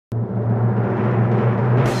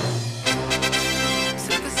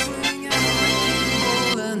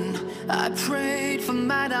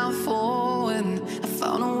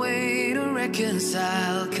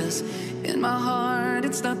my heart,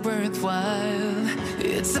 it's not worthwhile.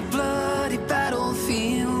 It's a bloody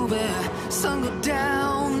battlefield where some go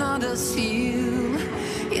down, others heal.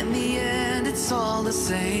 In the end, it's all the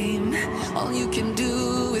same. All you can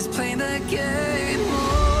do is play the game.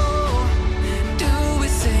 Oh, do we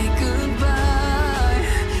say goodbye?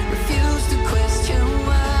 Refuse to question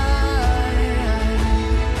why.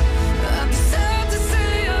 I'm sad to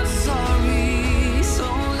say I'm sorry, so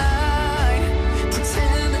lie.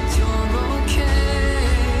 Pretend that you're okay.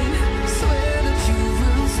 Swear that you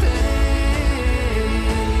will stay.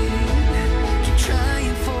 Keep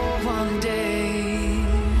trying for one day.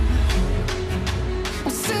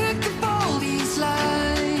 I'm sick of all these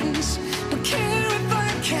lies. Don't care if I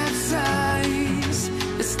capsize.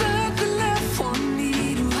 There's nothing left for me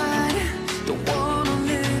to hide. Don't wanna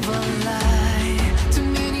live a lie. Too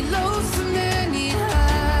many lows, too many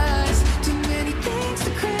highs. Too many things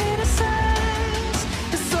to criticize.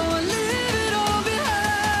 And so I leave it all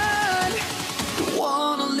behind. Don't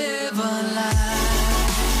wanna live a lie.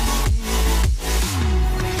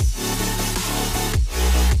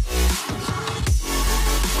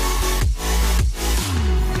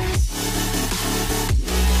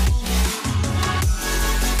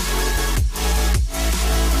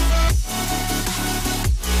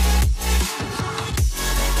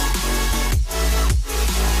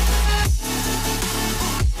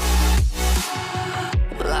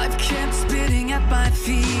 Life kept spitting at my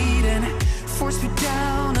feet and forced me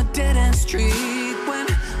down a dead-end street when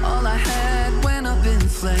all I had went up in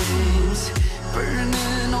flames,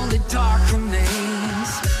 burning only dark remains.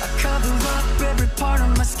 I cover up every part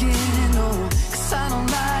of my skin, oh, 'cause I don't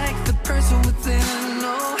like the person within.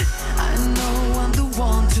 Oh, I know I'm the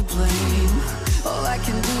one to blame. All I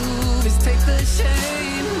can do is take the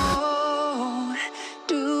shame. Oh,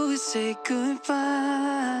 do we say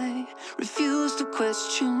goodbye? Refuse to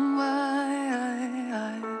question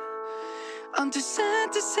why. I'm too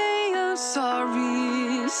sad to say I'm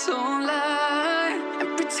sorry, so lie and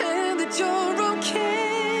pretend that you're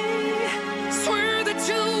okay. Swear that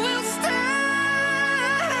you will stay.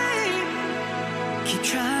 Keep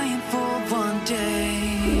trying for one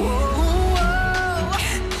day. Whoa,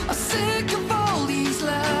 I'm sick of all these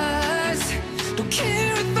lies. Don't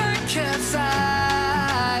care if I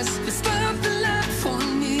capsize. There's nothing left for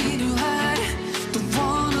me to hide. Don't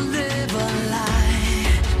wanna live a lie.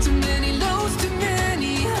 Too many lows, too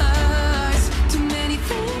many highs. Too many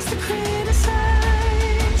things to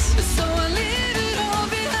criticize. So I leave it all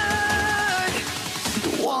behind.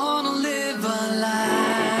 Don't wanna live a lie.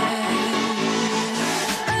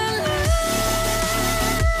 A lie.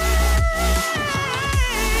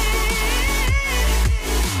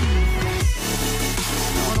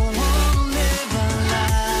 I don't wanna live a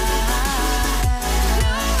lie.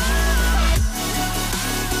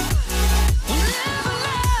 Live a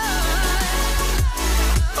lie.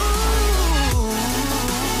 Ooh,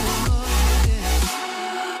 yeah.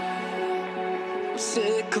 I'm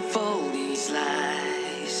sick of all these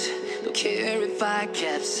lies. Don't care if I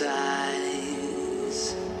capsize.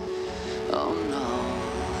 Oh no.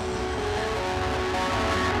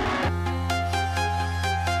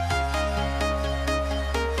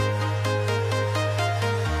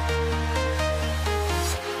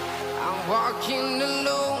 I'm walking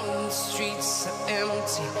alone, the streets are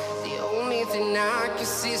empty. The only thing I can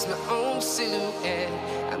see is my own silhouette.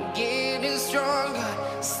 I'm getting stronger,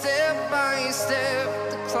 step by step.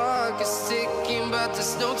 The clock is ticking, but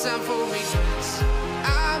there's no time for regrets.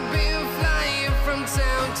 I've been flying from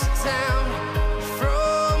town to town,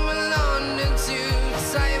 from London to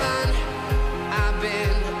Taiwan. I've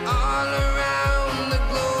been all around the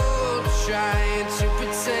globe trying to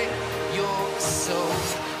protect your soul.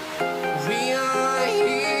 We are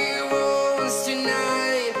heroes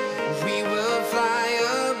tonight. We will fly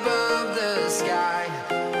above the sky.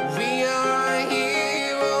 We are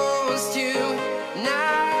heroes tonight.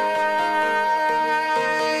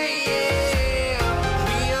 Yeah.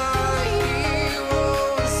 We are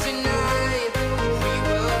heroes tonight.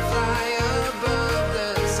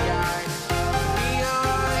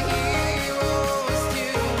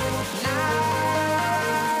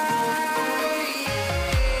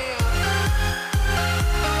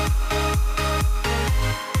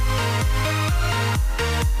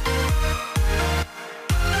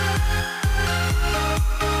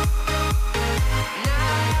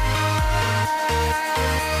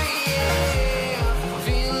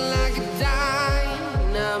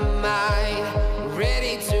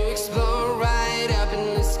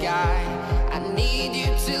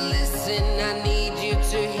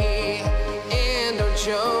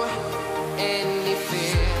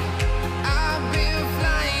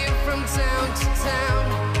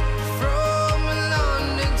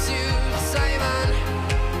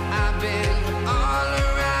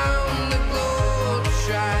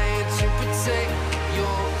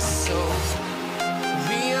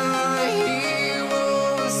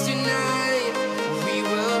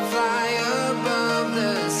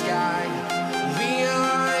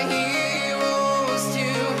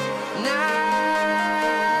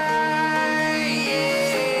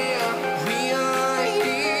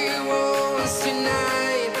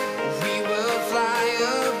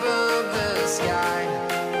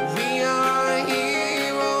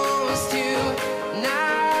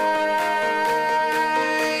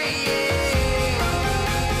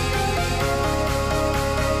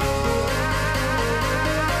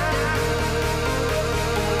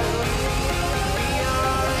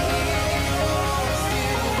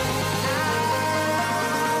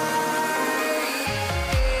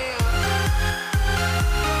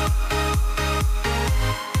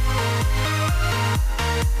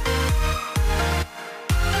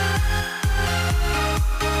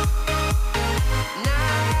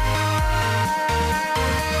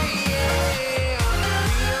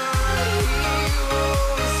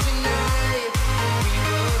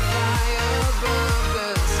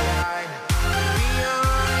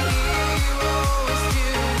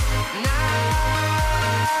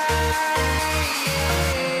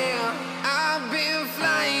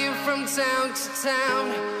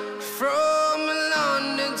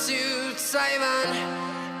 surviving.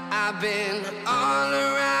 I've been all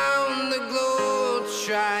around the globe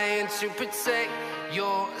trying to protect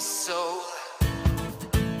your soul.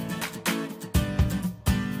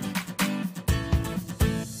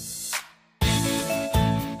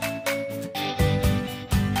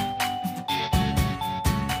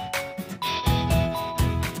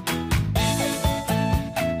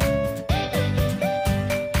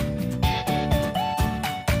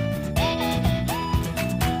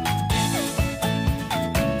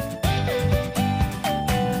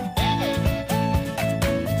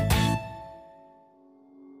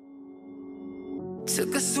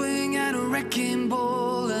 Took a swing at a wrecking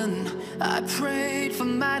ball and I prayed for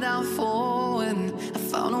my downfall, and I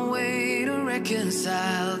found a way to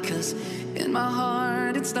reconcile, 'cause in my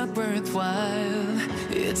heart it's not worthwhile.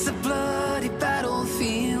 It's a bloody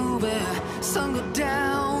battlefield where some go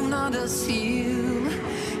down, others heal.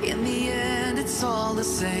 In the end it's all the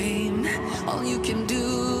same. All you can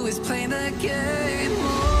do is play the game.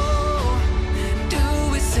 Oh, do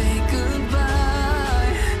we say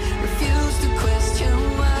goodbye? Refuse to question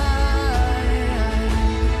why.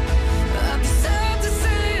 I'm sad to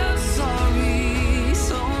say I'm sorry,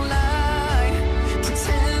 so lie.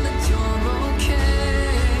 Pretend that you're okay.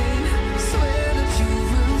 Swear that you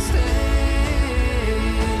will stay.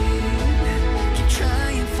 Keep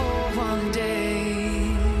trying for one day.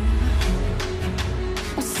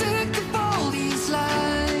 I'm sick of all these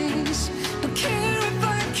lies. Don't care if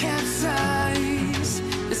I capsize.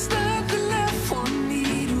 There's nothing left for me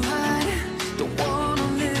to hide. Don't wanna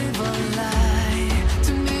live a lie.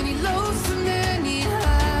 Too many lows, too many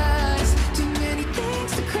highs. Too many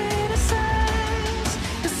things to criticize.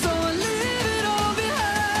 And so I leave it all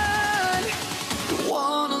behind. Don't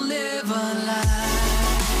wanna live a lie.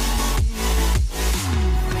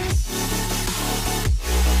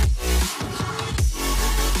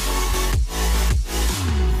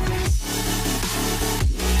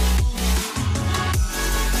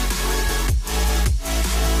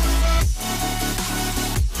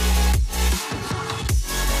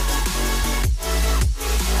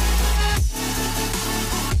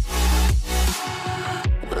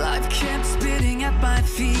 Life kept spitting at my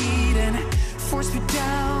feet and forced me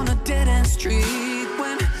down a dead-end street,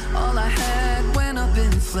 when all I had went up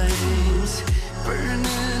in flames,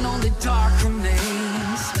 burning only dark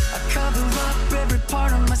remains. I cover up every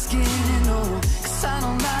part of my skin, oh, 'cause I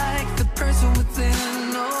don't like the person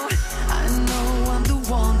within. Oh, I know I'm the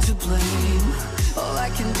one to blame. All I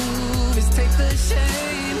can do is take the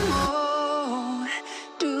shame. Oh,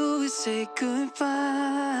 do we say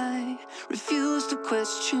goodbye? Refuse to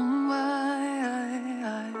question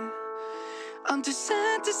why. I'm too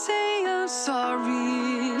sad to say I'm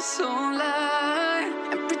sorry, so lie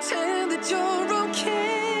and pretend that you're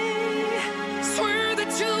okay. Swear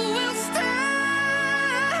that you will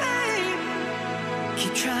stay.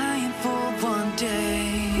 Keep trying for one day.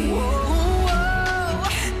 Whoa,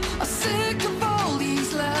 I'm sick of all these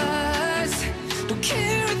lies. Don't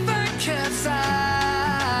care if I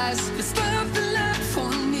capsize. There's nothing left for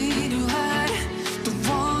me to hide. Don't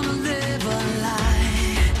wanna live a lie.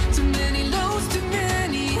 Too many lows, too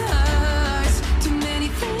many highs. Too many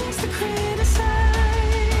things to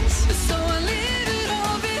criticize. So I leave it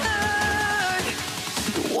all behind.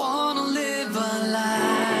 Don't wanna live a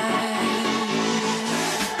lie.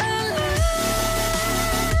 A lie.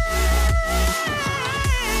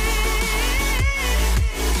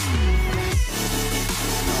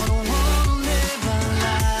 No, don't wanna live a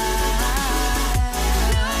lie.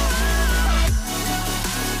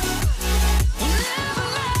 Live a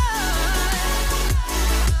lie.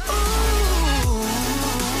 Ooh.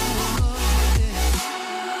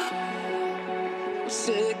 I'm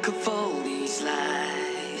sick of all these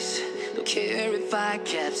lies. Don't care if I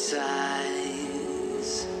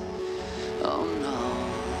capsize. Oh no.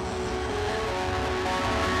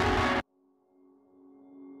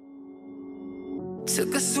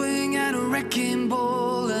 Took a swing at a wrecking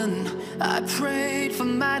ball and I prayed for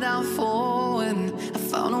my downfall, and I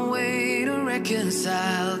found a way to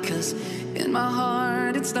reconcile, 'cause in my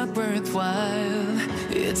heart it's not worthwhile.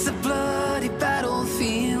 It's a bloody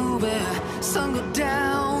battlefield where some go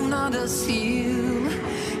down, others heal.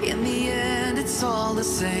 In the end it's all the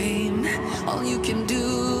same. All you can do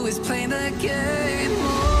is play the game.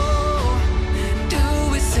 Oh, do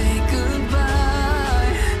we say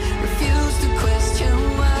goodbye? Refuse to question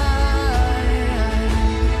why.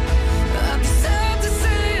 I'm sad to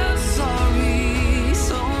say I'm sorry,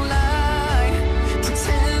 so lie.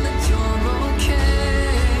 Pretend that you're okay.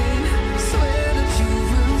 Swear that you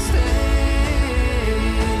will stay.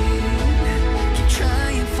 Keep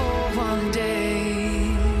trying for one day.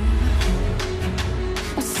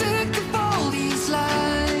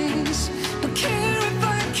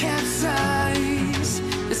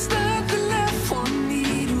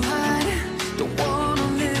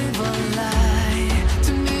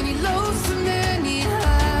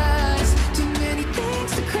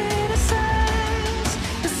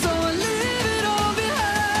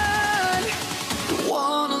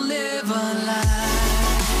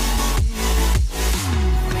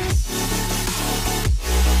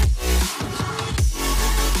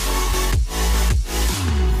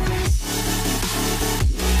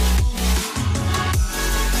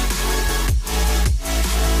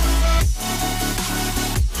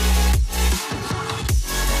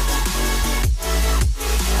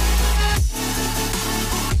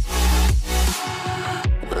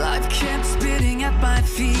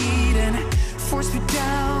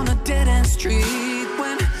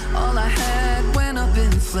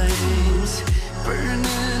 flames,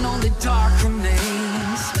 burning only dark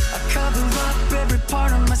remains. I cover up every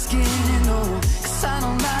part of my skin, oh, 'cause I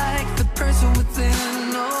don't like the person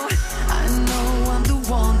within, oh. I know I'm the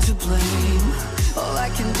one to blame. All I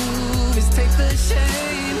can do is take the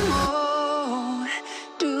shame, oh.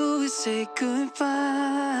 Do we say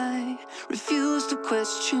goodbye? Refuse to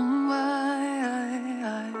question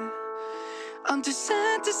why. I'm too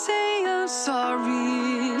sad to say I'm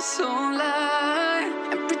sorry, so lie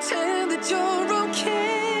and pretend that you're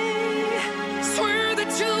okay. Swear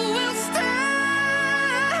that you will stay.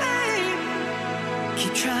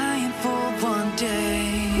 Keep trying for one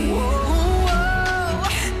day. Whoa,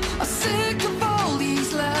 I'm sick of all these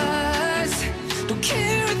lies. Don't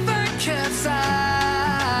care if I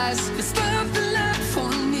capsize. There's nothing left for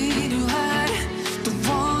me to hide. Don't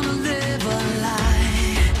wanna live a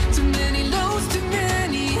lie. Too many lows, too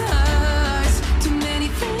many highs, too many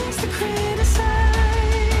things to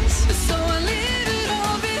criticize. So I leave it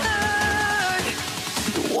all behind.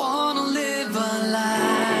 Don't wanna live a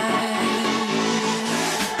lie.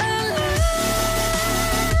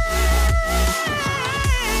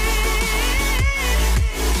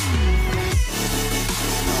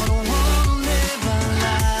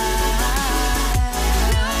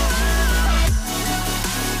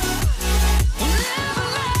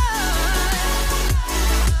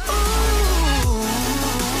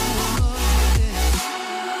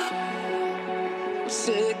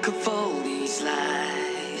 Sick of all these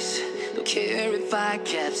lies. Don't care if I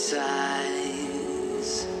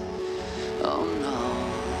capsize. Oh no.